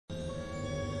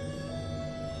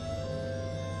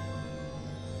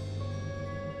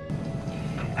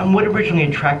And what originally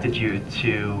attracted you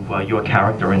to your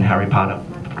character in Harry Potter?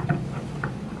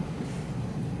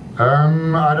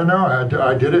 I don't know.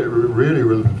 I did it really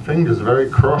with fingers very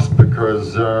crossed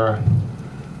because, of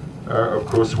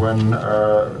course, when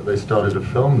they started to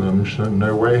film them,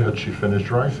 no way had she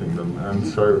finished writing them. And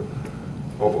so,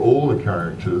 of all the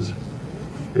characters,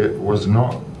 it was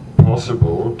not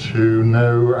possible to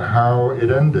know how it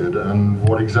ended and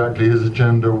what exactly his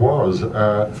agenda was.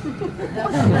 And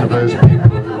for those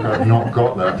people who have not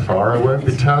got that far, I won't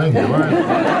be telling you.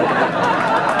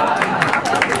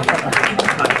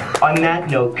 On that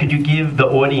note, could you give the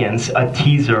audience a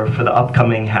teaser for the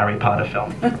upcoming Harry Potter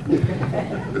film?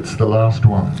 It's the last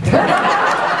one.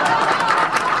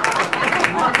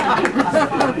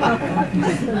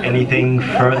 Anything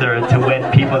further to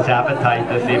whet people's appetite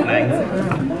this evening?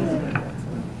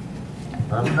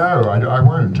 No, I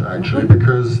won't actually,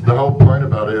 because the whole point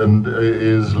about it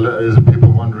is people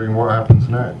wondering what happens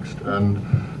next, and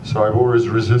so I've always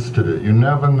resisted it. You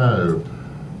never know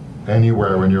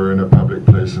anywhere when you're in a public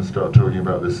place and start talking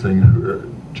about this thing,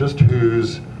 just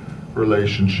whose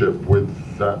relationship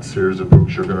with that series of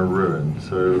books you're going to ruin.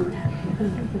 So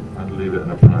I'd leave it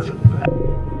in a private thing.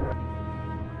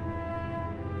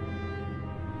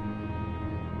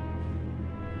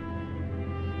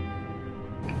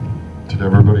 Did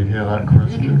everybody hear that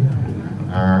question?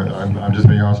 I'm just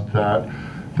being asked that.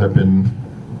 There have been,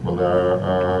 well, there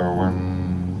are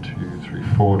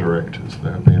 4 directors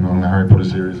that have been on the Harry Potter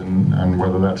series, and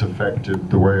whether that's affected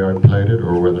the way I played it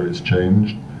or whether it's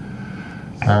changed.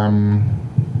 No,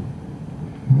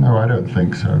 I don't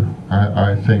think so.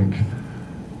 I think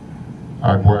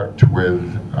I've worked with,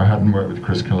 I hadn't worked with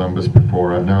Chris Columbus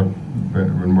before. I've now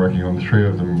been working on the 3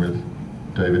 of them with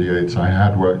David Yates. I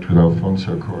had worked with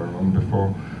Alfonso Cuarón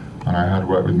before, and I had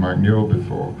worked with Mike Newell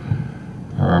before.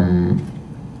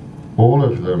 All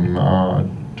of them are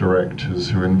directors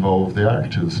who involve the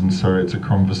actors, and so it's a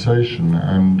conversation,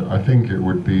 and I think it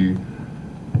would be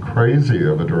crazy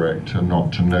of a director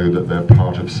not to know that they're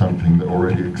part of something that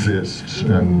already exists,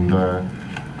 and that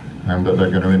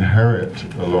they're going to inherit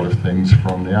a lot of things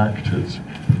from the actors.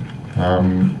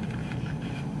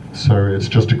 So it's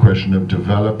just a question of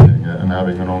developing it and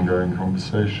having an ongoing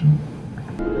conversation.